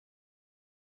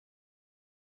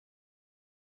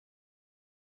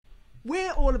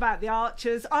We're all about the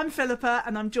Archers. I'm Philippa,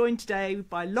 and I'm joined today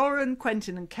by Lauren,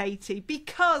 Quentin and Katie,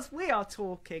 because we are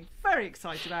talking, very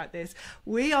excited about this,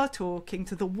 we are talking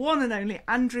to the one and only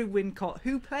Andrew Wincott,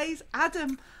 who plays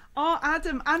Adam. Our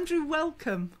Adam. Andrew,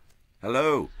 welcome.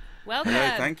 Hello. Welcome.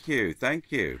 Hello, thank you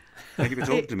for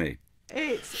talking to me.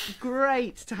 It's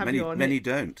great to have you on. Many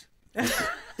don't.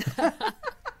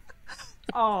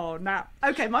 Oh, now,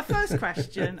 okay, my first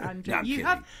question, Andrew.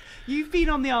 You've been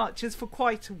on the Archers for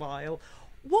quite a while.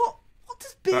 What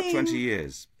does being... About 20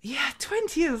 years. Yeah,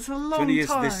 20 years, a long 20 years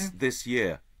time. this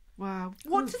year. Wow.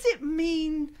 What does it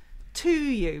mean to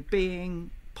you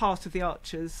being part of the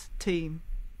Archers team?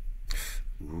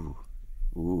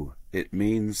 Ooh. It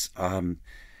means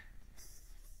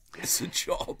it's a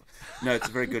job. No, it's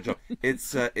a very good job.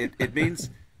 It means,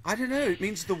 I don't know, it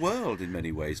means the world in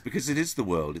many ways, because it is the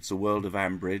world. It's a world of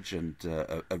Ambridge and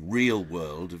a real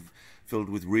world filled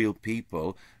with real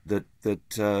people that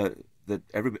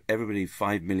everybody,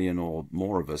 5 million or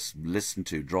more of us, listen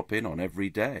to, drop in on every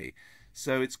day.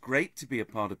 So it's great to be a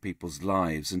part of people's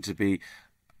lives and to be,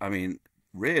 I mean,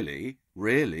 really,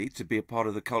 to be a part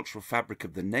of the cultural fabric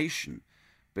of the nation,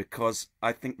 because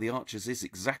I think the Archers is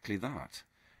exactly that.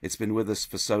 It's been with us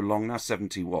for so long now,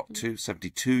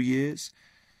 72 years.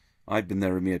 I've been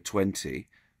there a mere 20.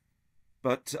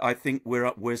 But I think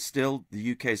we're still,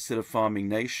 the UK is still a farming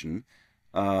nation,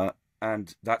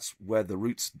 and that's where the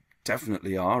roots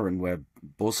definitely are, and where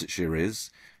Borsetshire is,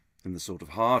 in the sort of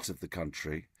heart of the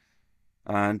country.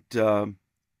 And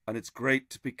it's great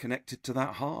to be connected to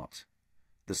that heart,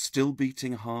 the still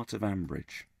beating heart of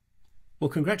Ambridge. Well,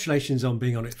 congratulations on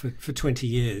being on it for 20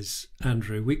 years,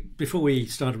 Andrew. Before we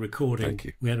started recording,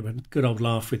 we had a good old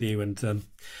laugh with you, and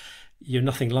you're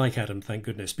nothing like Adam, thank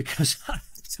goodness, because I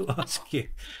have to ask you.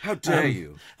 How dare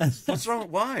you? What's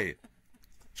wrong? Why?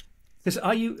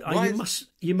 Because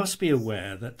you must be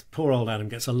aware that poor old Adam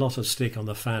gets a lot of stick on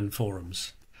the fan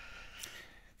forums.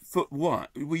 For what?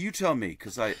 Will you tell me?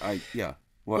 Because yeah.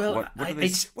 What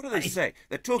do they say?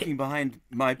 They're talking behind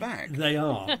my back. They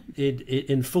are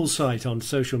in full sight on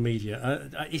social media.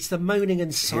 It's the moaning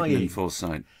and sighing. Hidden in full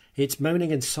sight. It's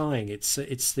moaning and sighing. It's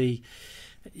the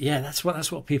that's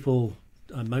what people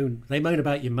moan. They moan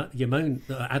about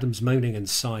Adam's moaning and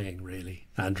sighing, really,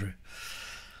 Andrew.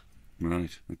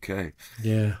 Right. Okay.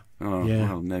 Yeah. Oh, yeah.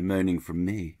 Well, no moaning from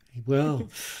me. Well,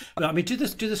 I mean, do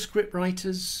the script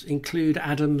writers include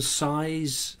Adam's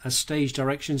sighs as stage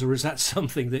directions, or is that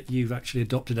something that you've actually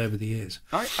adopted over the years?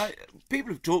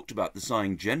 People have talked about the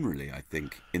sighing generally, I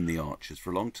think, in the Archers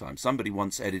for a long time. Somebody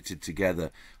once edited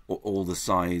together all the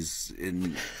sighs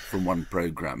from one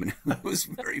programme, and it was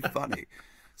very funny.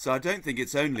 So I don't think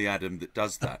it's only Adam that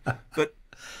does that. But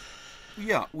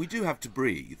yeah, we do have to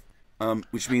breathe,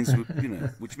 which means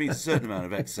a certain amount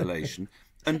of exhalation.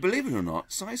 And believe it or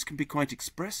not, sighs can be quite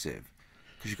expressive,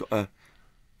 because you've got a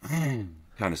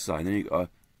kind of sigh, and then you've got a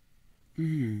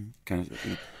kind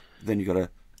of, then you've got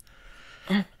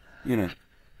a,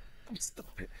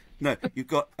 stop it. No, you've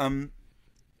got,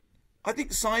 I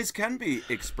think sighs can be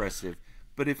expressive,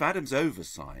 but if Adam's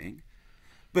over-sighing,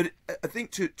 but I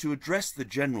think to address the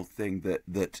general thing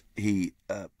that he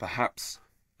perhaps,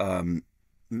 what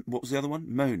was the other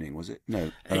one? Moaning, was it?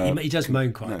 No. He does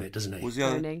moan quite a bit, doesn't he? What was the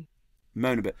other? Moaning.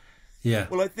 Moan a bit. Yeah.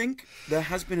 Well, I think there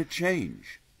has been a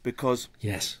change, because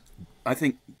yes, I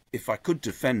think if I could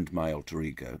defend my alter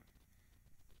ego,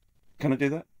 can I do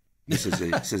that? He says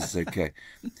it's okay.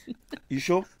 You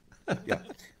sure? Yeah.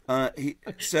 I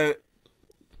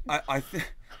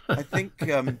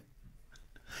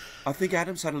think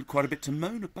Adam's had quite a bit to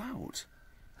moan about,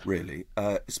 really,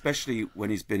 especially when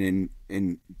he's been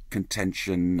in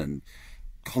contention and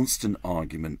constant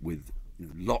argument with.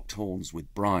 Locked horns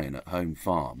with Brian at home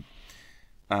farm,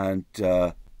 and it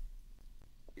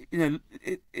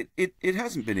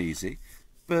hasn't been easy,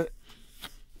 but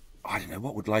I don't know,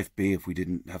 what would life be if we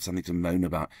didn't have something to moan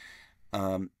about.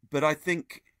 But I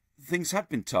think things have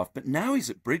been tough, but now he's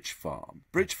at Bridge Farm.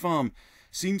 Bridge Farm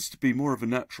seems to be more of a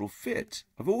natural fit.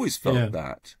 I've always felt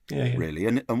that, really.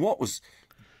 And what was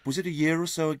it a year or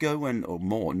so ago or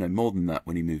more than that,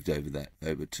 when he moved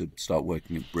over to start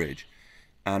working at Bridge,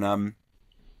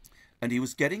 and he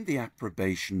was getting the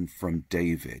approbation from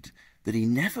David that he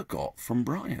never got from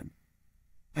Brian.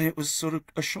 And it was sort of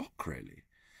a shock, really.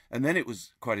 And then it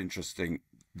was quite interesting,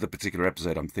 the particular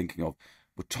episode I'm thinking of,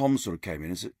 where Tom sort of came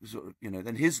in and sort of,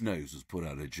 then his nose was put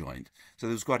out of joint. So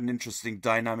there was quite an interesting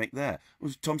dynamic there. It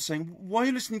was Tom saying, "Why are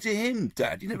you listening to him,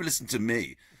 Dad? You never listen to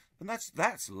me." And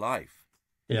that's life.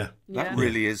 Yeah. That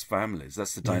really is families.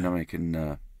 That's the dynamic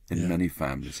in many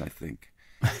families, I think.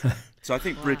 So I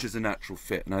think Bridge is a natural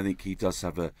fit, and I think he does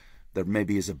have a there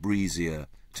maybe is a breezier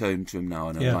tone to him now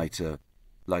and a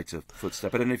lighter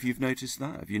footstep. I don't know if you've noticed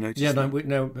that. Have you noticed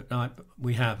that?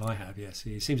 We have. I have, yes.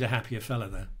 He seems a happier fella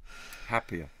there.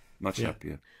 Happier. Much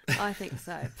happier. I think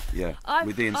so. Yeah.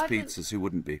 With Ian's Pizzas, who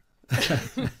wouldn't be?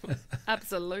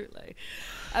 Absolutely.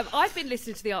 I've been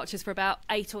listening to The Archers for about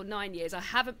 8 or 9 years. I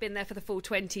haven't been there for the full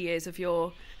 20 years of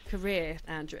your career,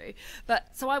 Andrew.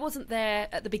 So I wasn't there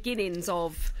at the beginnings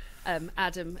of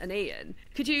Adam and Ian.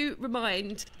 Could you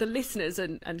remind the listeners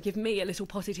and give me a little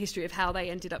potted history of how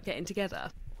they ended up getting together?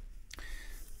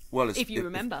 Well, if you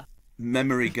remember.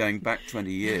 Memory going back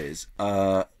 20 years.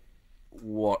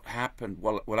 What happened?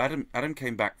 Well, Adam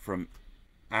came back from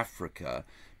Africa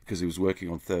because he was working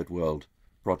on third world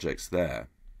projects there.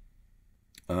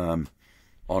 So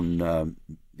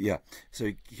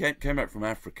he came back from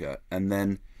Africa, and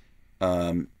then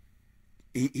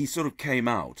he sort of came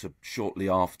out shortly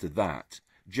after that.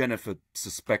 Jennifer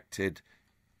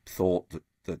thought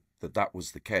that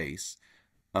was the case.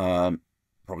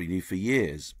 Probably knew for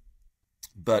years,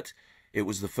 but it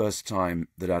was the first time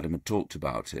that Adam had talked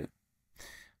about it.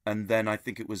 And then I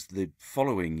think it was the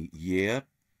following year,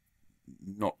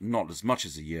 not as much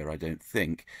as a year, I don't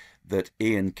think, that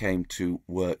Ian Craig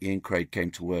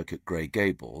came to work at Grey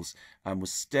Gables and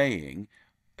was staying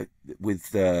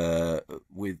with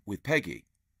Peggy.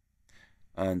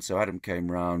 And so Adam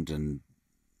came round, and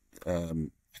I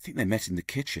think they met in the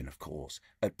kitchen, of course,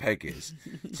 at Peggy's.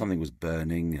 Something was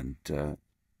burning, and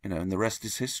and the rest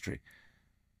is history.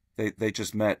 They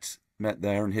just met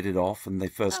there and hit it off, and they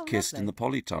first kissed in the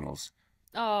polytunnels.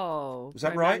 Oh, was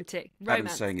that romantic. Right?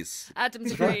 Adam's saying it's.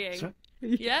 Adam's agreeing. Right.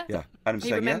 Yeah. Yeah. Adam's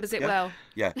he saying remembers it well.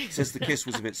 Yeah. Says the kiss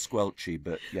was a bit squelchy,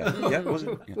 but yeah, was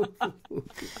it? Yeah.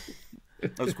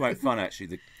 That was quite fun, actually.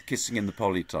 The kissing in the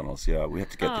polytunnels. Yeah, we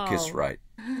had to get the kiss right.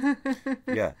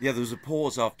 Yeah. There was a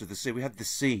pause after the scene. We had the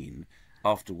scene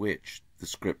after which the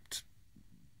script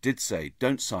did say,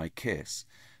 "Don't sigh, kiss.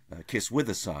 Kiss with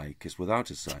a sigh. Kiss without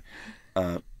a sigh.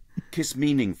 Kiss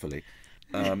meaningfully."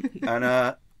 And then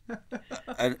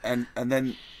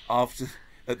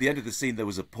at the end of the scene there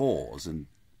was a pause, and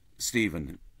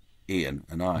Stephen, Ian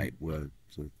and I were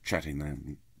sort of chatting there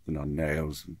in our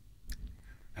nails. And,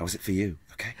 how was it for you?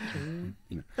 Okay.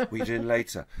 What are you doing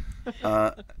later?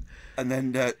 And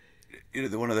then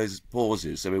one of those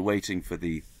pauses, so we're waiting for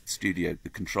the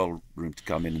control room to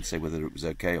come in and say whether it was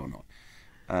okay or not.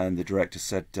 And the director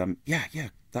said, yeah,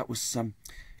 that was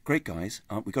great, guys.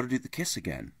 We've got to do the kiss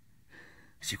again.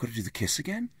 I said, you've got to do the kiss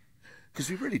again? Because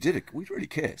we really did it. We really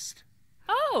kissed.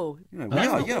 Oh,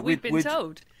 we've been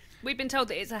told. We've been told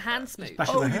that it's a hand smooch.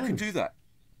 Oh, you can do that.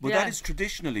 Well, that is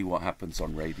traditionally what happens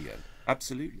on radio.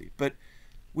 Absolutely. But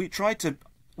we try to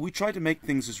make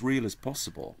things as real as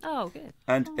possible. Oh, good.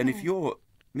 And if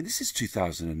this is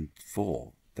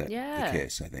 2004, the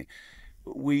kiss, I think.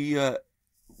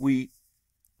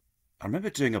 I remember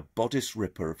doing a bodice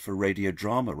ripper for radio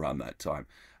drama around that time,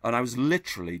 and I was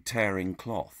literally tearing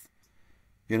cloth.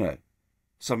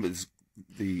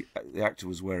 The actor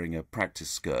was wearing a practice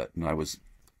skirt, and I was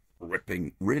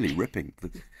really ripping.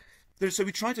 So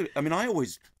we try to. I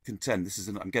always contend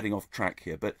I'm getting off track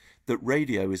here, but that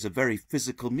radio is a very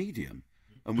physical medium,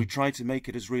 and we try to make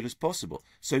it as real as possible.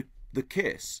 So the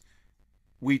kiss,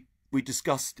 we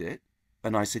discussed it,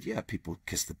 and I said, yeah, people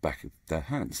kiss the back of their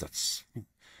hands. That's.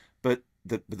 But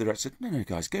the director said, no,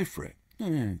 guys, go for it.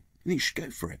 No, you should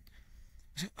go for it.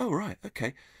 I said, oh, right,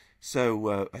 okay.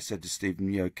 So I said to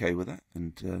Stephen, you okay with that?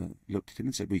 And looked at him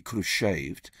and said, we could have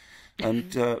shaved.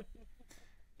 And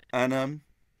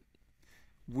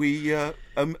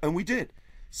we did.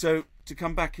 So to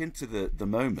come back into the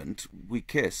moment, we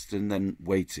kissed and then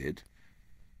waited.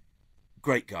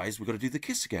 Great, guys, we've got to do the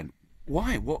kiss again.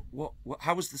 Why? What?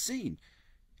 How was the scene?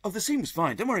 Oh, the scene was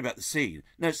fine. Don't worry about the scene.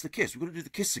 No, it's the kiss. We've got to do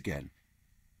the kiss again.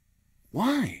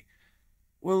 Why?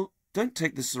 Well, don't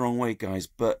take this the wrong way, guys,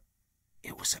 but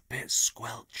it was a bit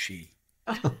squelchy.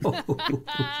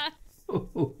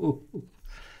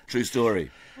 True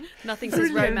story. Nothing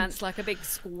says romance like a big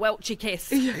squelchy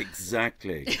kiss.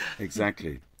 Exactly.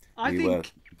 We were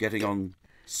getting on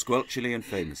squelchily and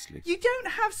famously. You don't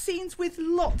have scenes with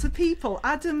lots of people.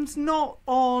 Adam's not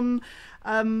on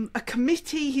a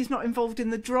committee. He's not involved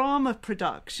in the drama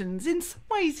productions. In some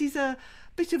ways, he's a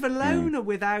bit of a loner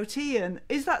without Ian.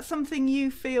 Is that something you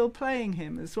feel playing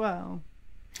him as well?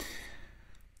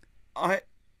 I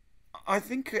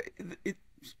think it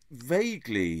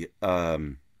vaguely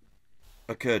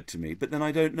occurred to me, but then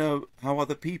I don't know how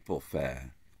other people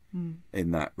fare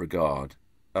in that regard.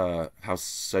 How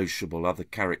sociable other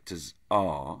characters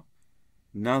are.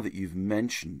 Now that you've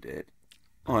mentioned it,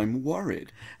 I'm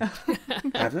worried.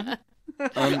 Adam?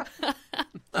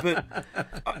 But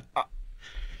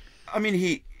I mean,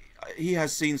 he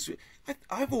has scenes.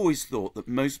 I've always thought that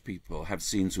most people have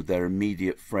scenes with their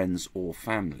immediate friends or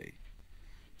family.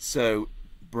 So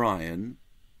Brian,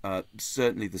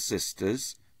 certainly the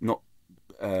sisters, not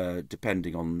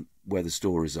depending on where the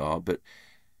stories are, but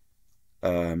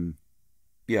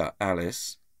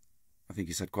Alice. I think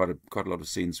he's had quite a lot of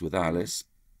scenes with Alice,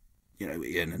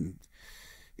 Ian, and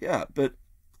but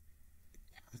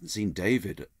I haven't seen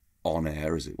David on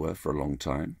air, as it were, for a long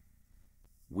time.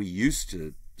 We used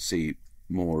to see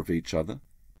more of each other,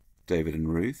 David and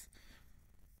Ruth.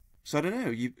 So I don't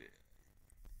know.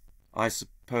 I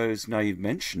suppose now you've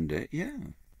mentioned it, yeah.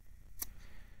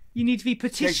 You need to be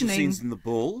petitioning. Occasional scenes in the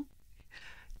Bull.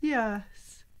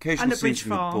 Yes. Occasional And at scenes Bridge in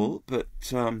the Farm. Bull, but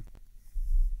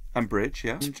and Bridge,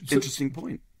 yeah. Interesting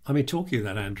point. I mean, talking of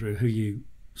that, Andrew, who you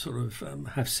sort of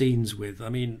have scenes with. I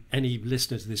mean, any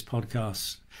listener to this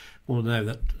podcast will know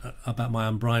that about my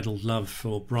unbridled love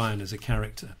for Brian as a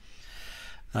character.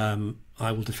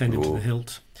 I will defend him to the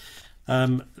hilt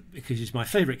because he's my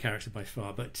favourite character by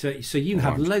far. But so you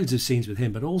have loads of scenes with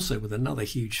him, but also with another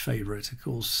huge favourite, of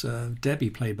course, Debbie,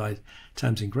 played by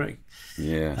Tamsin Greig.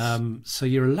 Yes. So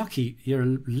you're a lucky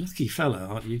fella,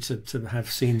 aren't you, to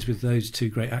have scenes with those two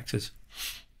great actors?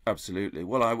 Absolutely.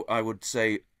 Well, I would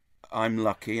say I'm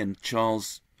lucky, and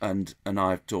Charles and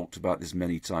I have talked about this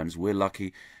many times. We're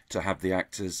lucky to have the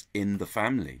actors in the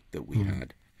family that we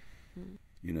had.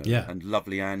 And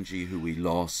lovely Angie, who we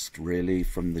lost really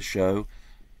from the show.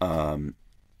 Loved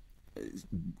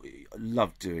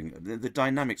doing the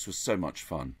dynamics was so much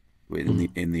fun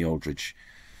in the Aldridge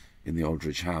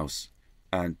house,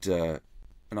 and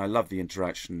I love the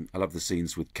interaction. I love the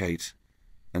scenes with Kate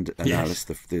and Alice,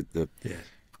 the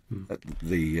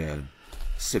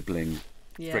sibling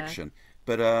friction.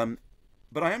 But I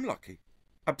am lucky,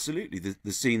 absolutely.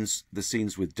 The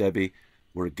scenes with Debbie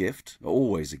were a gift,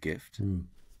 always a gift.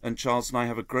 And Charles and I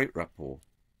have a great rapport.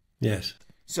 Yes.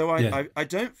 So I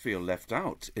don't feel left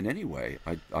out in any way.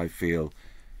 I feel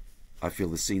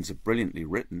the scenes are brilliantly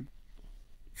written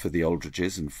for the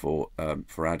Aldridges and for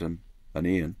Adam and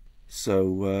Ian.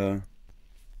 So,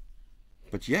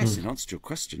 but yes, in answer to your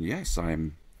question, yes,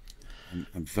 I'm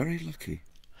very lucky.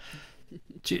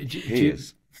 Do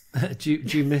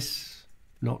you miss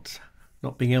not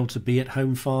being able to be at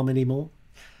home farm anymore?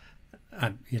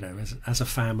 And as a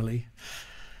family.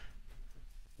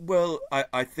 Well,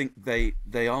 I think they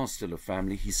are still a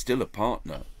family. He's still a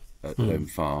partner at Home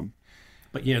Farm.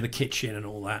 But the kitchen and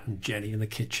all that, and Jenny in the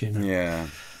kitchen. Yeah.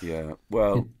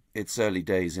 Well, it's early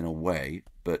days in a way,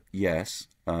 but yes,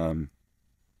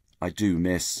 I do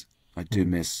miss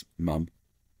Mum.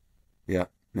 Yeah,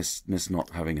 miss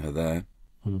not having her there,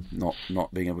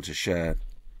 not being able to share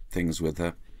things with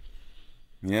her.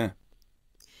 Yeah,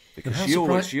 because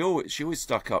she always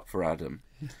stuck up for Adam.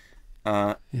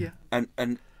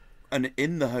 And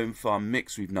in the Home Farm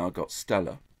mix, we've now got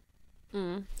Stella.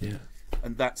 Yeah.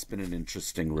 And that's been an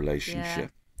interesting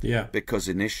relationship. Yeah. Because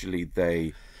initially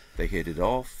they hit it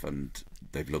off, and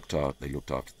they looked after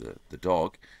the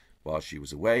dog while she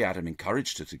was away. Adam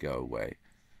encouraged her to go away,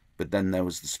 but then there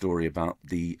was the story about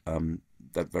the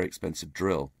that very expensive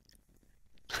drill,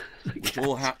 which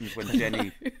all happened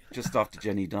when just after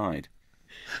Jenny died.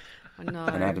 I know.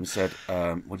 And Adam said,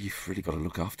 well, you've really got to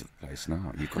look after the place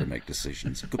now. You've got to make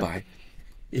decisions. Goodbye.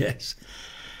 Yes.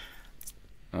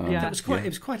 It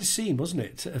was quite a scene, wasn't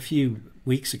it, a few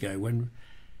weeks ago when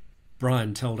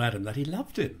Brian told Adam that he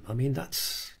loved him. I mean,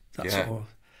 that's sort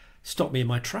of stopped me in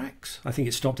my tracks. I think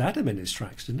it stopped Adam in his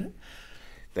tracks, didn't it?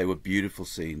 They were beautiful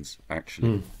scenes,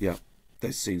 actually. Yeah.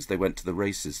 Those scenes, they went to the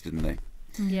races, didn't they?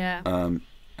 Yeah.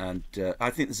 And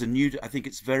I think I think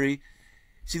it's very...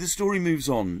 See, the story moves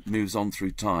on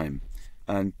through time,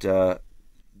 and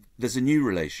there's a new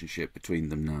relationship between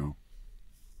them now.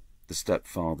 The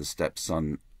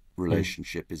stepfather-stepson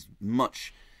relationship is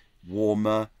much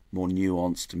warmer, more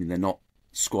nuanced. I mean, they're not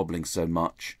squabbling so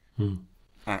much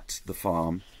at the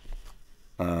farm.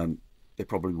 They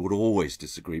probably would always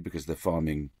disagree because their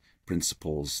farming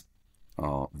principles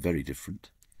are very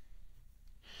different.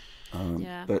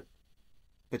 But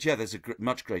yeah, there's a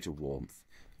much greater warmth.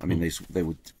 I mean, there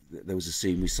was a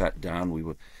scene, we sat down, we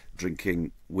were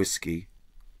drinking whiskey,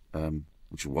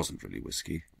 which wasn't really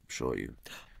whiskey, I'm sure you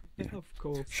Of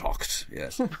course. Shocked,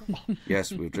 yes.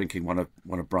 Yes, we were drinking one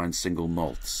of Brian's single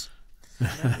malts.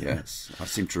 Yes, I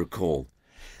seem to recall.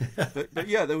 But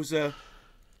yeah, there was a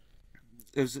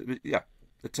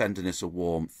tenderness, a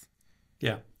warmth.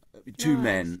 Yeah. Two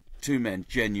men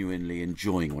genuinely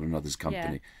enjoying one another's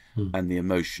company, and the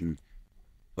emotion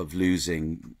of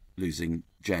losing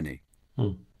Jenny.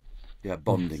 Yeah,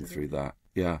 bonding through that.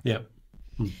 Yeah. Yeah.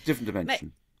 different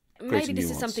dimension. Maybe this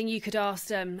is something you could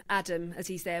ask Adam as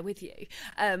he's there with you.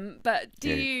 But do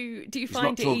you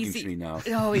find it easy? He's not talking to me now.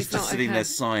 Oh, he's just sitting there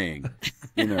sighing.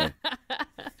 You know.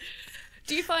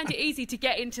 Do you find it easy to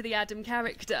get into the Adam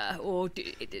character, or do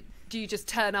you just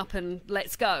turn up and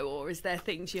let's go, or is there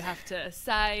things you have to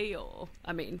say? Or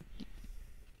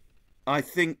I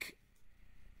think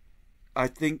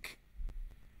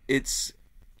it's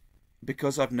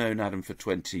because I've known Adam for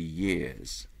 20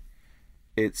 years.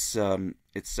 It's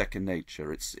second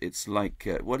nature. It's like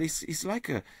he's like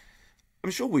a.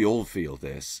 I'm sure we all feel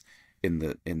this in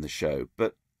the show,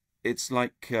 but it's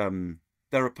like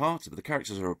they're a part of it. The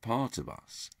characters are a part of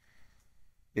us.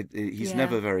 He's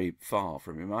never very far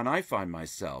from him, and I find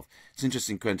myself. It's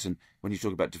interesting, Quentin, when you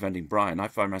talk about defending Brian. I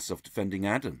find myself defending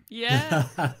Adam. Yeah,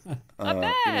 I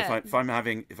bet. You know,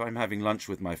 if I'm having lunch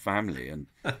with my family, and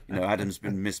Adam's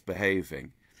been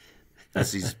misbehaving.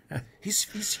 As he's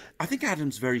I think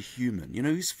Adam's very human.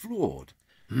 He's flawed,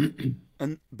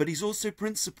 but he's also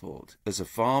principled. As a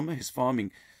farmer, his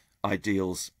farming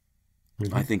ideals,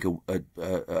 I think,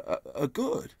 are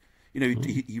good.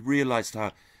 He realised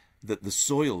that the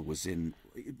soil was in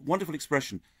wonderful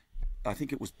expression. I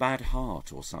think it was bad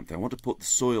heart or something. I want to put the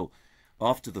soil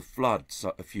after the flood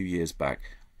a few years back.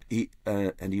 He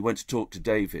went to talk to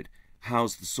David.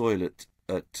 How's the soil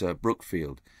at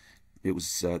Brookfield? It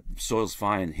was soil's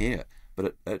fine here,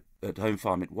 but at Home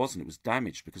Farm it wasn't. It was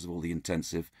damaged because of all the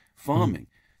intensive farming.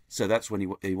 So that's when he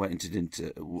went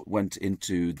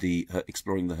into the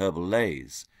exploring the herbal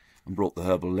lays and brought the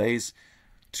herbal lays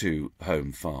to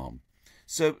Home Farm.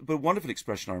 So, but a wonderful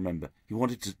expression I remember. He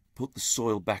wanted to put the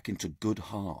soil back into good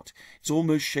heart. It's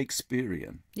almost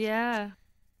Shakespearean. Yeah.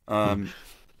 And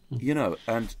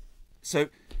so,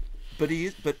 but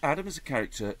Adam as a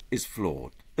character is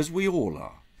flawed, as we all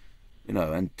are.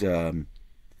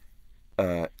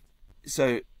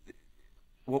 So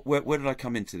where did I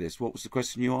come into this? What was the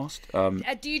question you asked?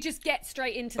 Do you just get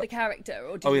straight into the character,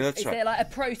 or that's right. there like a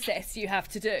process you have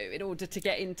to do in order to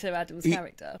get into Adam's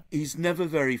character? He's never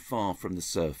very far from the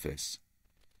surface.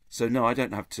 So no, I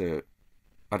don't have to.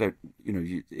 I don't.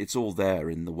 It's all there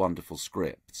in the wonderful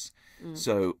scripts.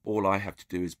 So all I have to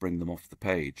do is bring them off the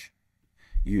page.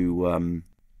 You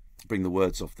bring the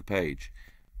words off the page.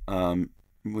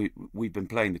 We've been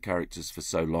playing the characters for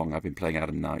so long. I've been playing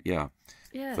Adam now,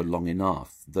 for long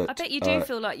enough that I bet you do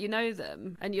feel like you know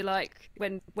them, and you like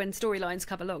when storylines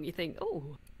come along, you think,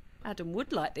 oh, Adam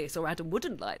would like this, or Adam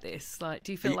wouldn't like this. Like,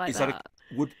 do you feel like that?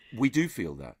 We do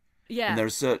feel that. Yeah. And there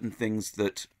are certain things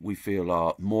that we feel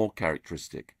are more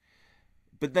characteristic.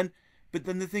 But then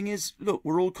the thing is, look,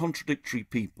 we're all contradictory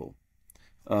people.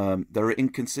 There are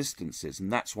inconsistencies,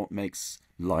 and that's what makes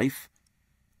life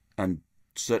and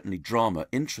certainly drama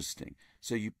interesting.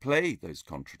 So you play those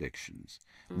contradictions.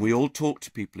 We all talk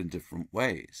to people in different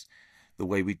ways. The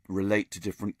way we relate to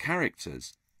different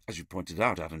characters, as you pointed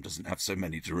out, Adam doesn't have so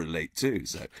many to relate to.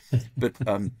 So, but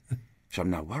which I'm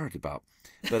now worried about.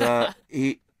 But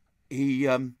you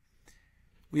do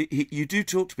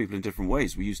talk to people in different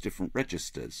ways. We use different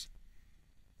registers,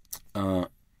 and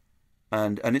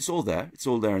it's all there. It's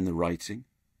all there in the writing.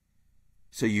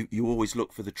 So you always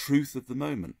look for the truth of the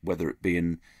moment, whether it be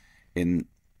in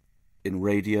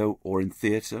radio or in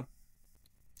theatre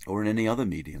or in any other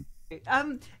medium.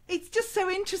 It's just so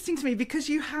interesting to me because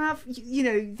you have,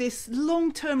 this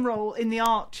long-term role in The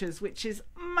Archers, which is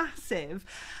massive.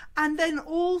 And then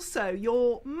also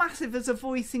you're massive as a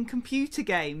voice in computer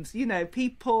games.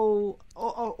 People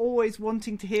are always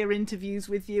wanting to hear interviews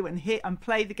with you and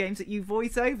play the games that you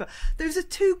voice over. Those are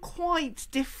two quite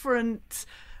different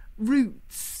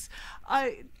roots. How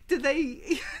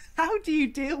do you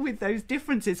deal with those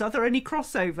differences? Are there any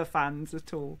crossover fans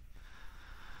at all?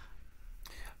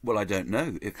 Well, I don't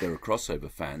know if there are crossover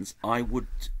fans. I would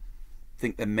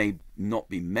think there may not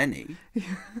be many,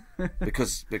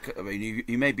 because I mean,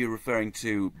 you may be referring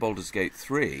to Baldur's Gate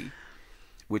 3,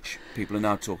 which people are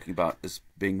now talking about as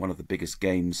being one of the biggest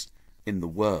games in the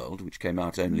world, which came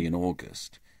out only in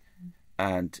August.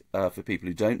 And for people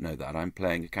who don't know that, I'm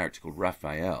playing a character called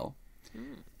Raphael,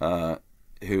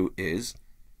 who is,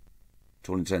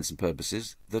 to all intents and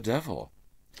purposes, the devil,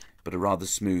 but a rather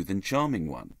smooth and charming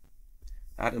one.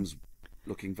 Adam's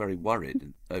looking very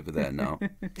worried over there now,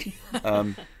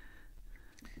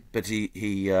 but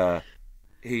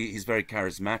he's very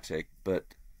charismatic,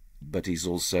 but he's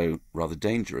also rather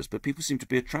dangerous. But people seem to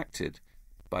be attracted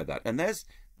by that, and there's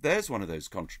one of those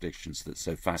contradictions that's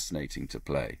so fascinating to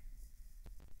play.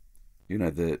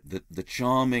 The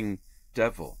charming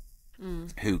devil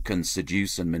who can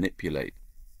seduce and manipulate,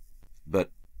 but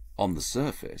on the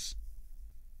surface,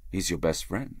 he's your best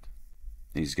friend.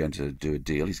 He's going to do a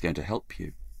deal. He's going to help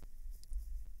you.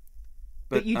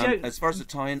 But you don't. As far as the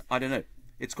tie-in, I don't know.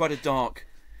 It's quite a dark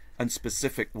and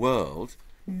specific world,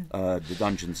 the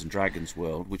Dungeons and Dragons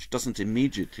world, which doesn't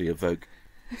immediately evoke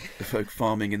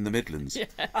farming in the Midlands. Yeah.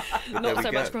 But Not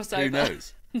so much crossover. Who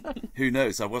knows? Who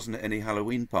knows? I wasn't at any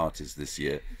Halloween parties this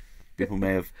year. People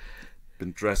may have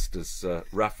been dressed as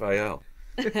Raphael.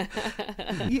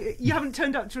 You haven't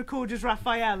turned up to record as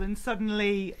Raphael and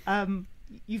suddenly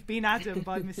you've been Adam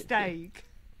by mistake.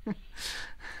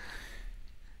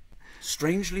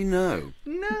 Strangely, no.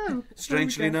 No.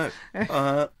 Strangely, no.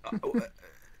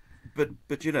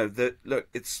 But you know, look,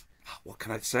 it's, what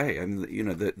can I say? And you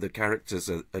know, the characters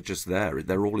are just there.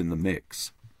 They're all in the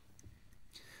mix.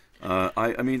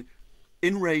 I mean,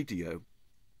 in radio,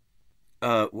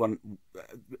 one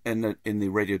in the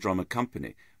radio drama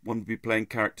company, one would be playing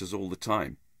characters all the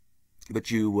time,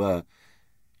 but you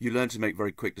learn to make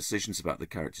very quick decisions about the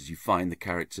characters. You find the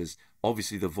characters.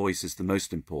 Obviously, the voice is the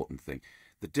most important thing.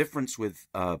 The difference with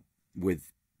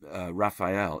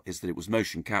Raphael is that it was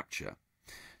motion capture,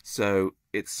 so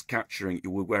it's capturing.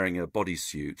 You were wearing a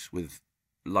bodysuit with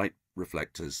light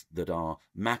reflectors that are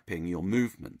mapping your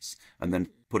movements and then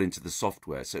put into the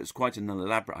software. So it's quite an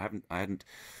elaborate. I hadn't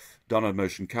done a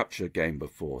motion capture game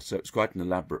before, so it was quite an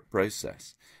elaborate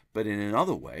process. But in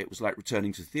another way, it was like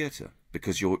returning to theatre,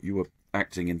 because you were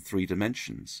acting in 3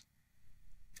 dimensions,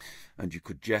 and you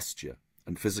could gesture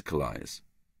and physicalize,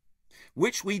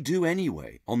 which we do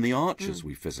anyway. On the Archers,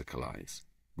 we physicalize,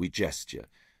 we gesture,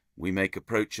 we make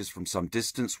approaches from some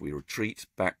distance, we retreat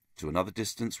back to another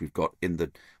distance. We've got in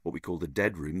what we call the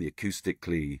dead room, the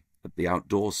acoustically, the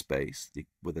outdoor space,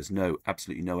 where there's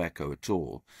absolutely no echo at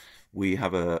all. We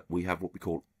have what we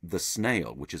call the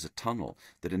snail, which is a tunnel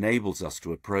that enables us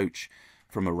to approach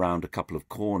from around a couple of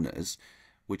corners,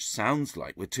 which sounds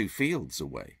like we're 2 fields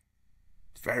away.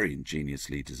 It's very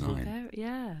ingeniously designed.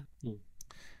 Yeah.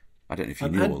 I don't know if you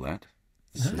knew all that.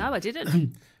 No, I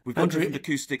didn't. We've got different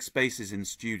acoustic spaces in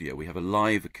studio. We have a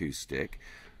live acoustic,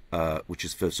 which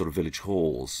is for sort of village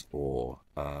halls or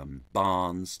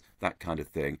barns, that kind of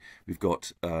thing. We've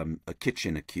got a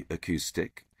kitchen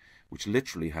acoustic, which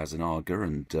literally has an Aga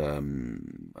and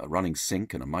a running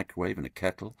sink and a microwave and a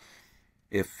kettle.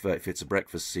 If it's a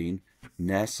breakfast scene,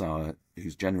 Ness,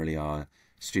 who's generally our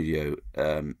studio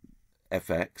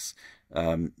FX,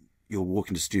 you'll walk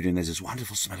into the studio and there's this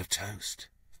wonderful smell of toast.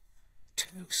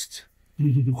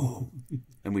 Oh,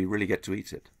 and we really get to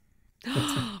eat it.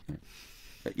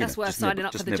 That's worth signing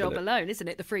up for the job alone, isn't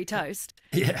it? The free toast.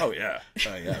 Yeah. Oh yeah.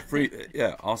 Free.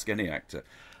 Yeah. Ask any actor.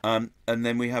 And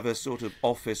then we have a sort of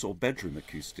office or bedroom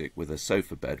acoustic with a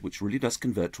sofa bed, which really does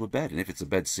convert to a bed. And if it's a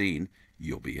bed scene,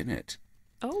 you'll be in it.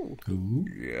 Oh. Ooh.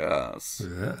 Yes.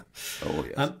 Yeah. Oh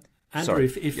yes. Andrew,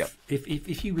 Sorry.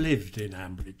 if you lived in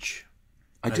Ambridge,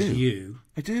 I do.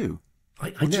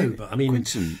 I know, but I mean,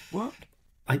 Quentin, what?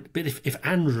 But if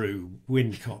Andrew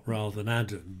Wincott rather than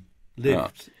Adam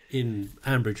lived in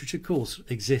Ambridge, which of course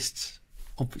exists,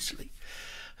 obviously,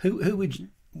 which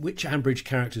Ambridge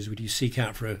characters would you seek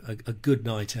out for a good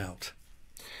night out?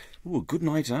 Oh, a good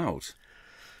night out.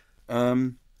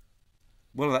 Well,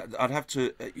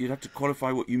 you'd have to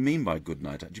qualify what you mean by good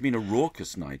night out. Do you mean a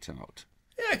raucous night out?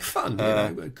 Yeah, fun.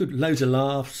 Good, loads of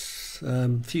laughs,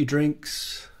 few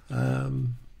drinks, that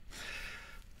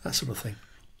sort of thing.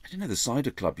 I didn't know the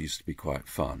cider club used to be quite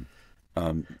fun.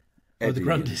 The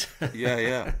Grundys.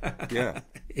 Yeah.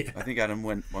 I think Adam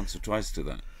went once or twice to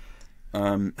that.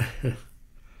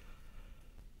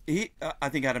 I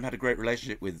think Adam had a great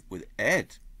relationship with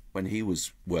Ed when he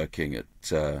was working at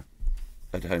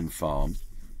Home Farm.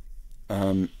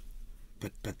 But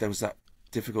there was that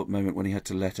difficult moment when he had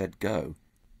to let Ed go.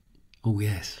 Oh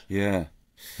yes. Yeah.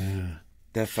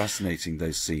 They're fascinating,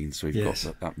 those scenes. We've got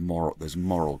those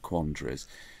moral quandaries.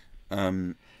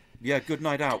 Good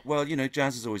night out. Well,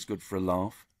 jazz is always good for a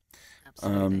laugh.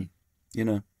 Absolutely.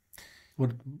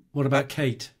 What about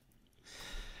Kate?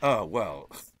 Oh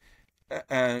well,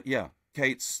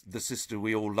 Kate's the sister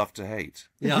we all love to hate.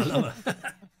 Yeah, I love her.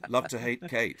 Love to hate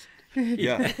Kate.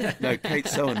 Yeah, no,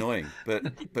 Kate's so annoying,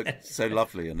 but so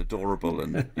lovely and adorable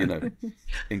and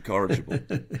incorrigible.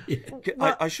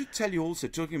 Yeah. I should tell you also,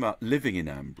 talking about living in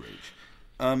Ambridge,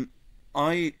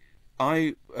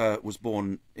 I was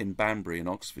born in Banbury in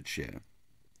Oxfordshire,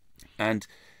 and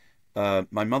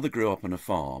my mother grew up on a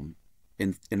farm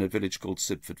in a village called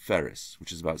Sibford Ferris,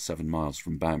 which is about 7 miles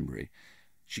from Banbury.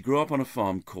 She grew up on a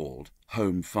farm called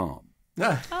Home Farm.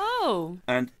 Oh.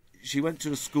 And she went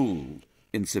to a school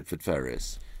in Sibford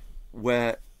Ferris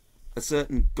where a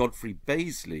certain Godfrey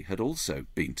Bazley had also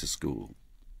been to school.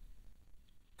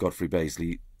 Godfrey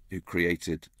Bazley, who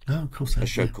created of course, a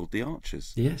show called The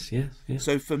Archers. Yes.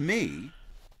 So for me,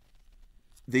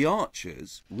 The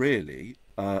Archers really,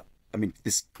 I mean,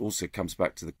 this also comes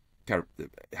back to the character.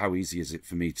 How easy is it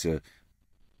for me to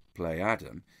play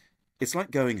Adam? It's like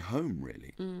going home,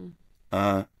 really.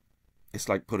 It's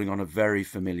like putting on a very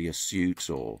familiar suit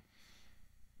or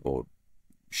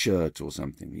shirt or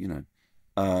something, you know.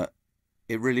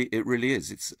 It really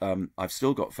is. It's I've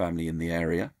still got family in the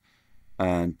area,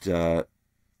 and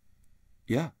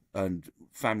and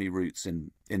family roots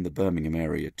in the Birmingham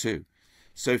area too.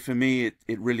 So for me,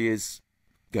 it really is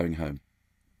going home.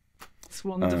 It's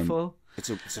wonderful. It's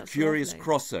a curious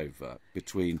crossover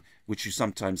between, which you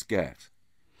sometimes get,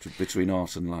 between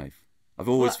art and life. I've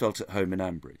always felt at home in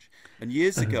Ambridge. And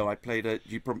years ago, I played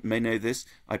you may know this,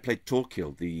 I played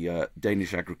Torkild, the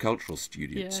Danish agricultural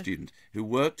student who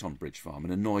worked on Bridge Farm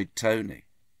and annoyed Tony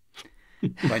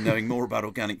by knowing more about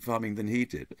organic farming than he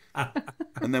did.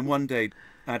 And then one day,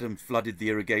 Adam flooded the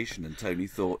irrigation and Tony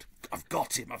thought, I've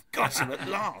got him at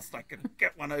last. I can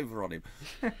get one over on him.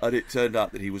 And it turned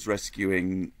out that he was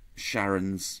rescuing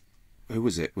Sharon's, who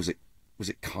was it? Was it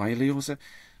Kylie or so?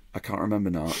 I can't remember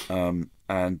now.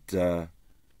 I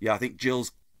think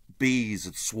Jill's bees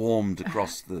had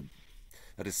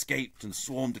escaped and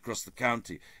swarmed across the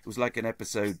county. It was like an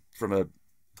episode from a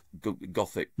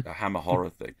gothic Hammer horror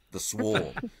thing. The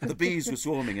Swarm. The bees were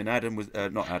swarming, and Adam was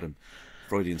not Adam.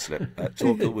 Freudian slip.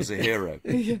 Torkel was a hero.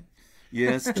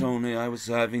 Yes, Tony, I was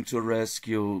having to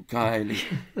rescue Kylie.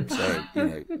 So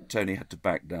Tony had to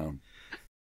back down.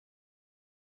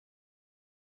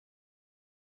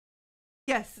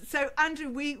 Yes. So,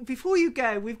 Andrew, before you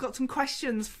go, we've got some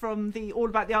questions from the All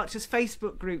About the Archers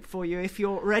Facebook group for you, if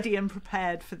you're ready and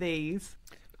prepared for these.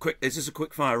 Is this a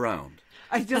quick fire round?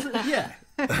 Yeah.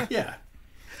 Yeah.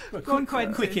 Well, Go on,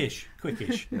 Quentin. Quickish.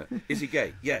 Yeah. Is he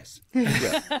gay? Yes.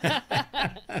 Yeah.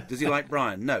 Does he like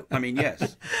Brian? No. I mean,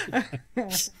 yes.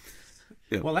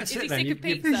 Yeah. Well, that's Is it he then. sick of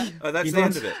pizza? Oh, that's the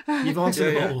end of it. You've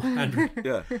answered it all, Andrew.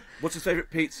 Yeah. What's his favourite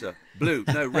pizza? Blue.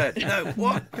 No, red. No,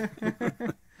 what?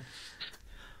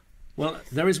 Well,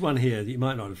 there is one here that you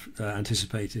might not have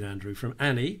anticipated, Andrew, from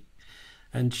Annie.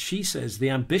 And she says, the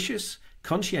ambitious,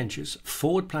 conscientious,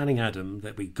 forward-planning Adam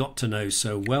that we got to know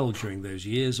so well during those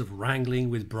years of wrangling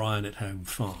with Brian at Home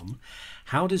Farm,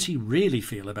 how does he really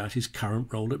feel about his current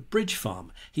role at Bridge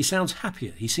Farm? He sounds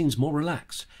happier, he seems more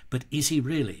relaxed, but is he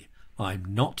really?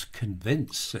 I'm not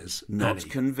convinced, says Not Annie.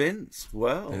 convinced.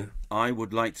 Well, Yeah. I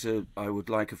would like a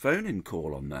phone-in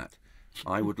call on that.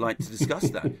 I would like to discuss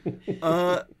that.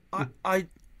 I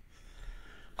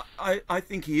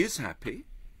think he is happy.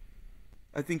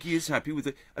 I think he is happy with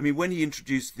it. I mean, when he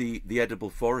introduced the edible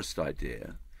forest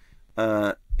idea,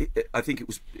 I think it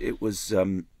was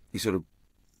he sort of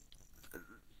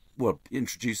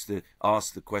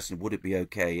asked the question, would it be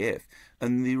okay if?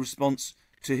 And the response,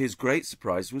 to his great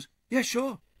surprise, was, yeah,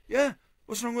 sure, yeah.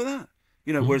 What's wrong with that?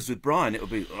 Whereas with Brian, it'll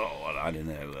be, oh, well, I don't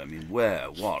know. I mean,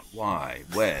 where, what, why,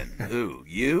 when, who,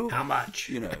 you? How much?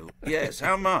 Yes,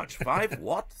 how much? 5,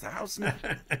 what, 1,000,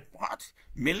 what,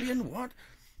 million, what?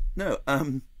 No,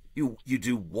 you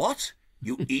do what?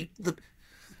 You eat the...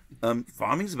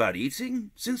 farming's about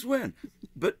eating? Since when?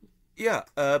 But, yeah,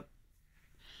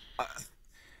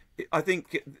 I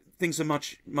think things are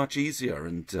much, much easier,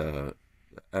 and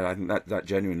I think that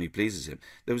genuinely pleases him.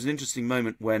 There was an interesting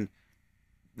moment when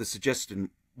the suggestion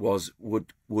was,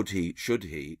 should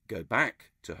he go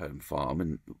back to Home Farm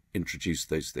and introduce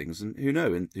those things? And who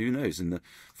knows, in the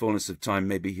fullness of time,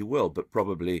 maybe he will, but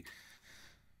probably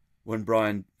when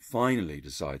Brian finally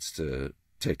decides to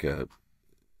take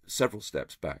several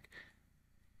steps back,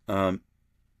 there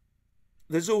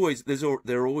are always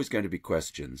going to be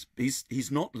questions. He's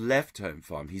not left Home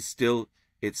Farm. It's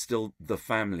still the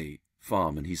family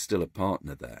farm, and he's still a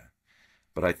partner there.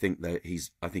 But I think that he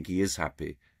is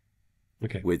happy.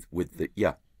 Okay. With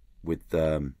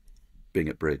being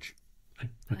at Bridge.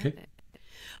 Okay.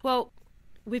 Well,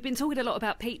 we've been talking a lot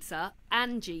about pizza.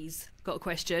 Angie's got a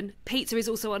question. Pizza is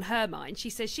also on her mind. She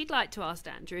says she'd like to ask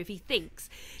Andrew if he thinks,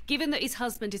 given that his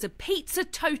husband is a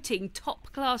pizza-toting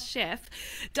top-class chef,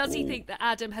 does he think that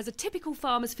Adam has a typical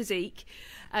farmer's physique,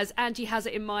 as Angie has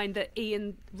it in mind that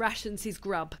Ian rations his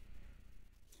grub?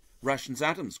 Rations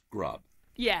Adam's grub?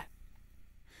 Yeah.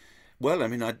 Well, I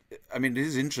mean, it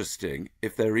is interesting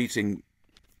if they're eating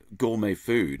gourmet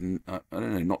food, and I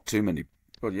don't know, not too many.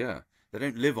 Well, yeah, they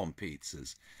don't live on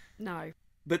pizzas. No.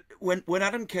 But when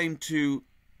Adam came to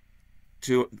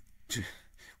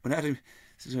when Adam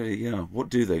said, yeah, what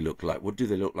do they look like? What do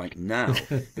they look like now?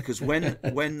 Because when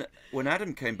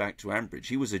Adam came back to Ambridge,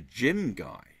 he was a gym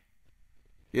guy.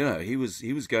 He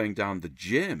was going down the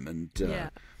gym, and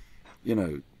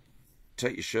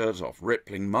take your shirt off,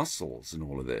 rippling muscles and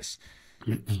all of this.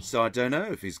 So I don't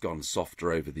know if he's gone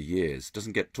softer over the years.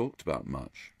 Doesn't get talked about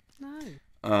much. No.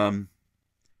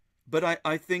 But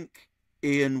I think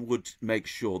Ian would make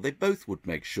sure, they both would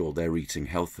make sure they're eating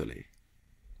healthily.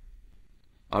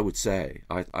 I would say.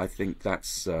 I think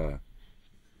that's the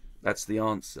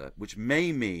answer, which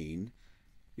may mean,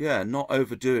 not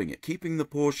overdoing it, keeping the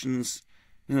portions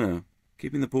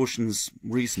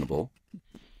reasonable.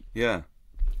 Yeah.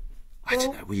 I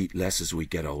don't know. We eat less as we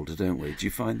get older, don't we? Do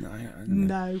you find that? I don't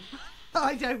know. No,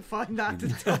 I don't find that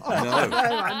at all. No. No,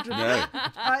 Andrew. No.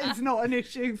 That is not an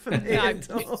issue for me at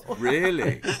all.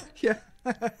 Really? Yeah.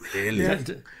 Really? Yeah.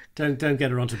 Don't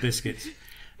get her onto biscuits.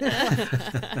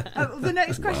 The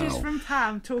next question is Wow. from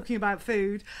Pam, talking about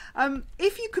food.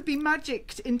 If you could be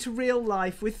magicked into real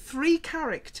life with 3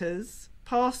 characters,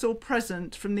 past or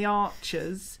present, from the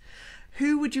Archers,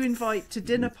 who would you invite to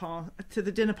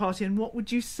the dinner party, and what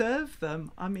would you serve them?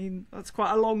 I mean, that's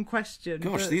quite a long question.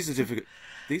 Gosh, but... these are difficult.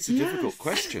 These are difficult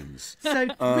questions. So,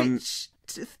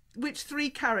 which 3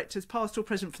 characters, past or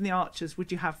present, from the Archers,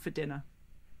 would you have for dinner?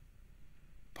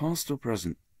 Past or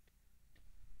present?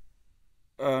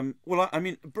 Well, I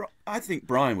mean, I think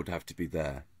Brian would have to be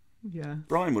there. Yeah.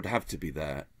 Brian would have to be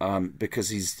there because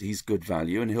he's good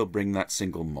value, and he'll bring that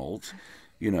single malt.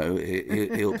 You know,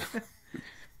 he'll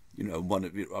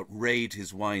raid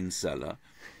his wine cellar.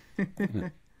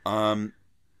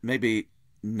 Maybe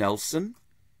Nelson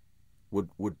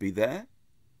would be there.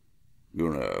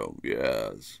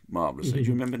 Yes, marvelous. Do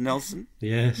you remember Nelson?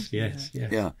 Yes.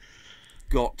 Yeah,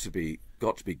 got to be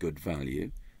good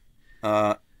value.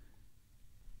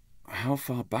 How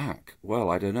far back? Well,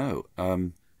 I don't know.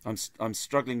 I'm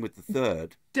struggling with the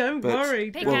third. Don't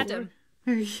worry. Pick Adam.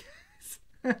 Yes.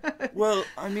 Well,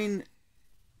 I mean,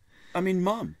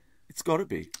 Mum. It's got to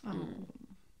be.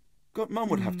 Mum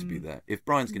would have to be there. If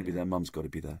Brian's going to be there, Mum's got to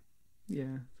be there.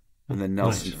 Yeah. And then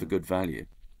Nelson Nice. for good value.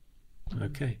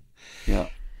 Okay. Yeah.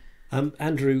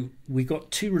 Andrew, we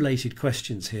got 2 related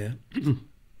questions here.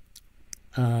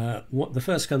 The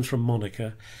first comes from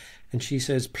Monica, and she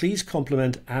says, please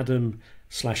compliment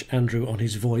Adam/Andrew on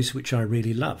his voice, which I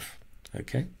really love.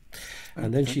 Okay.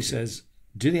 And then she says,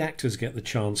 do the actors get the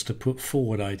chance to put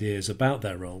forward ideas about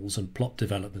their roles and plot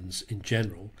developments in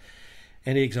general?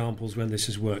 Any examples when this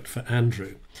has worked for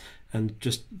Andrew? And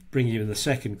just bring you in the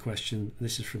second question,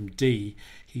 this is from Dee.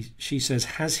 She says,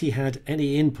 has he had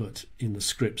any input in the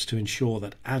scripts to ensure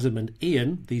that Adam and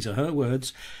Ian, these are her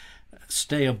words,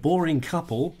 stay a boring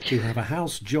couple who have a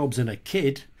house, jobs and a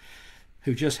kid,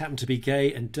 who just happen to be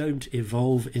gay and don't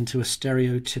evolve into a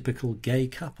stereotypical gay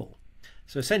couple?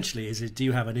 So essentially, do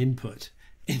you have an input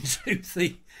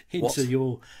into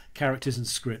your characters and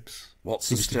scripts?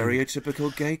 What's a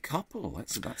stereotypical gay couple?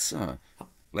 That's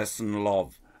less than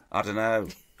love. I don't know.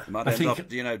 You might end up,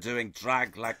 doing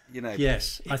drag like,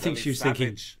 Yes, I think she was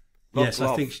thinking. Yes,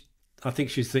 I think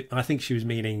she was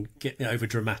meaning getting over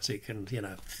dramatic and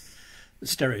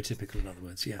stereotypical. In other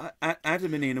words, yeah.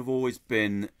 Adam and Ian have always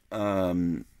been.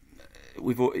 They're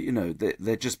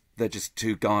just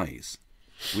 2 guys.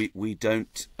 We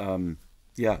don't.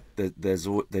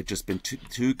 They've just been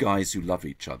two guys who love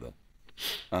each other,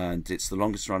 and it's the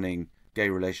longest running gay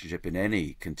relationship in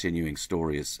any continuing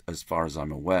story as far as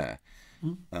I'm aware.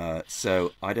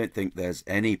 So I don't think there's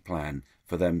any plan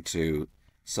for them to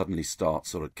suddenly start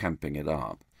sort of camping it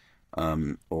up,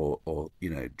 or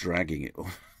dragging it.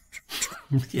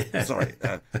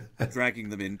 Dragging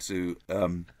them into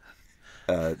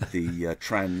the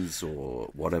trans or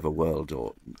whatever world,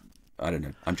 or I don't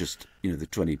know. I'm just the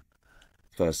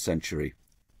 21st century.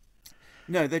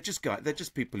 No, they're just guys. They're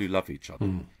just people who love each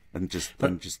other, and just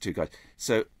 2 guys.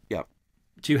 So yeah.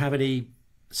 Do you have any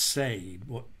say,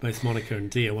 what both Monica and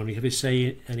Dia, when we have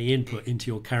any input into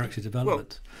your character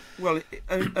development? Well,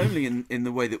 only in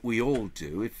the way that we all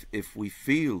do. If we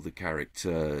feel the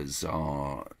characters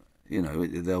are,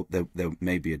 there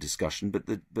may be a discussion,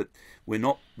 but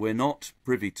we're not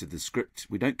privy to the script.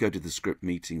 We don't go to the script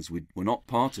meetings. We're not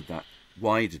part of that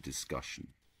wider discussion.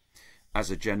 As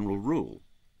a general rule,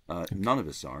 none of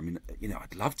us are. I mean,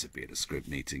 I'd love to be at a script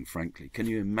meeting, frankly. Can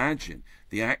you imagine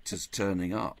the actors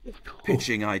turning up,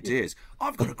 pitching ideas?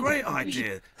 I've got a great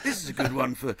idea. This is a good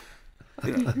one for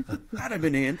Adam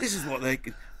and Ian. This is what they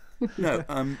could. No,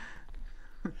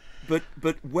 but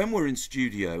when we're in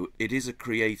studio, it is a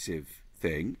creative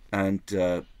thing, and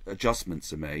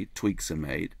adjustments are made, tweaks are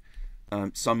made.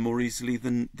 Some more easily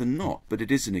than not, but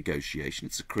it is a negotiation.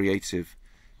 It's a creative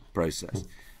process.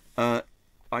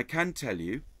 I can tell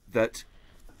you that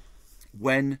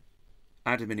when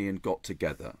Adam and Ian got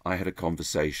together, I had a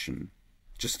conversation,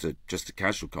 just a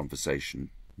casual conversation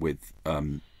with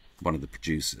one of the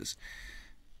producers.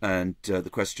 And the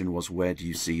question was, where do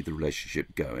you see the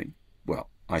relationship going? Well,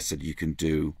 I said,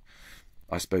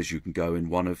 I suppose you can go in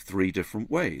one of 3 different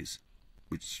ways,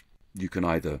 which you can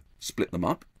either split them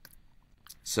up,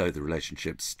 so the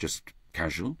relationship's just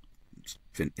casual,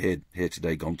 here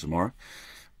today, gone tomorrow.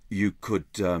 You could,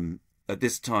 at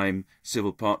this time,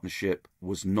 civil partnership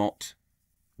was not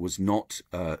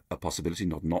a possibility,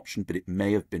 not an option, but it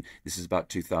may have been. This is about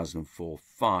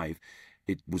 2004-05.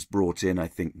 It was brought in, I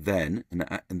think, then,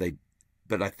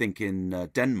 but I think in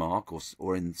Denmark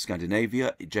or in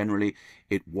Scandinavia, generally,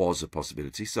 it was a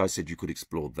possibility. So I said you could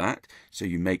explore that. So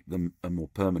you make them a more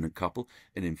permanent couple.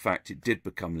 And in fact, it did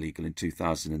become legal in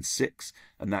 2006.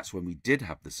 And that's when we did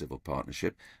have the civil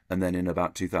partnership. And then in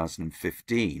about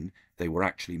 2015, they were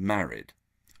actually married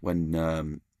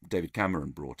when David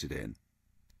Cameron brought it in.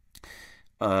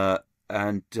 The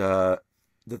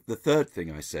third thing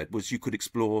I said was you could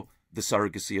explore the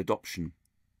surrogacy adoption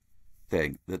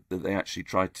thing, that they actually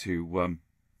tried to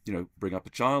bring up a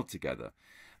child together.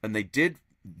 And they did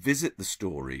visit the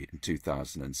story in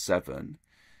 2007.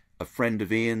 A friend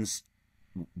of Ian's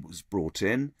was brought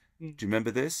in. Do you remember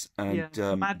this? And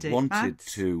wanted Mads.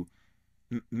 To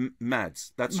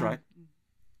Mads, that's right.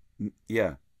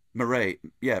 Yeah, Murray,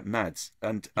 yeah, Mads.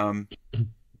 And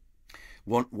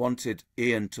wanted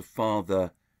Ian to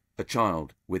father a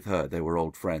child with her. They were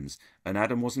old friends. And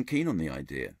Adam wasn't keen on the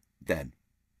idea then.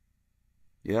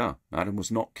 Yeah, Adam was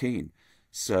not keen.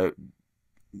 So,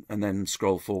 and then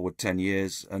scroll forward 10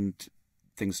 years and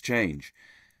things change.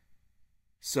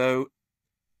 So,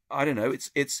 I don't know.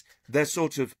 They're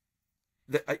sort of.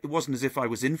 It wasn't as if I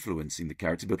was influencing the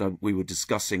character, but we were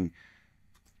discussing.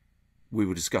 We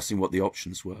were discussing what the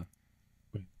options were.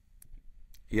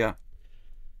 Yeah.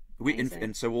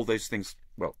 And so all those things.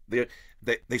 Well,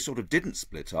 they sort of didn't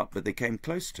split up, but they came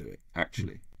close to it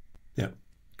actually. Yeah.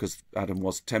 Because Adam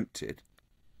was tempted.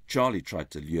 Charlie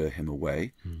tried to lure him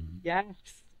away.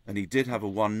 Yes. And he did have a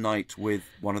one night with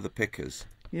one of the pickers.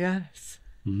 Yes.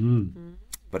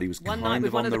 But he was kind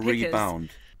of on the rebound.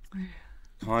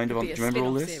 Kind of on. Do you remember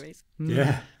all this? Series.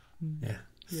 Yeah.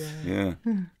 Yeah.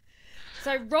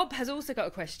 So Rob has also got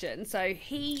a question. So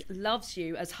he loves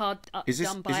you as hard done by Adam. Is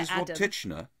this Rob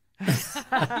Titchener?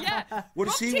 Yeah. What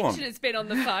does he want? Rob Titchener's been on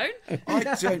the phone. I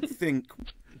don't think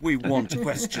we want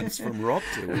questions from Rob,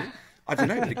 do we? I don't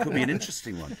know, but it could be an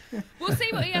interesting one. We'll see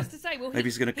what he has to say. Well, maybe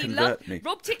he's going to convert me.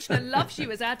 Rob Titchener loves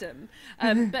you as Adam,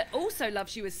 but also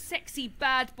loves you as sexy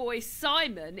bad boy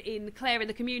Simon in Claire in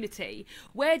the Community.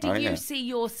 Where do you see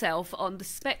yourself on the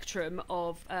spectrum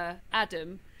of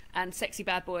Adam and sexy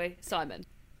bad boy Simon?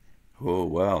 Oh,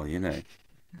 well,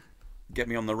 get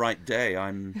me on the right day.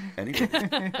 I'm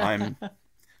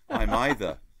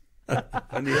either.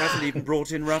 And he hasn't even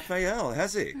brought in Raphael,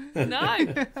 has he? No.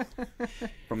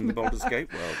 From the Baldur's Gate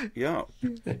world. Yeah.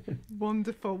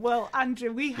 Wonderful. Well,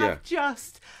 Andrew, we have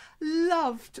just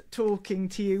loved talking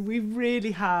to you. We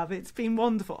really have. It's been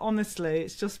wonderful. Honestly,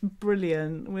 it's just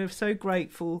brilliant. We're so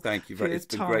grateful. Thank you. It's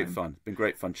been great fun. It's been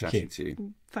great fun chatting to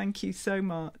you. Thank you so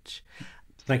much.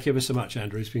 Thank you ever so much,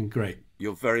 Andrew. It's been great.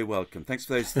 You're very welcome. Thanks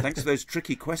for those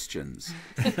tricky questions.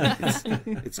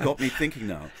 It's got me thinking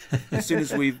now. As soon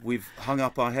as we've hung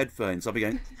up our headphones, I'll be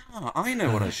going, I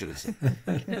know what I should have said.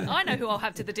 I know who I'll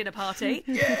have to the dinner party.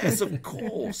 Yes, of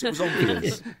course. It was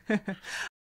obvious.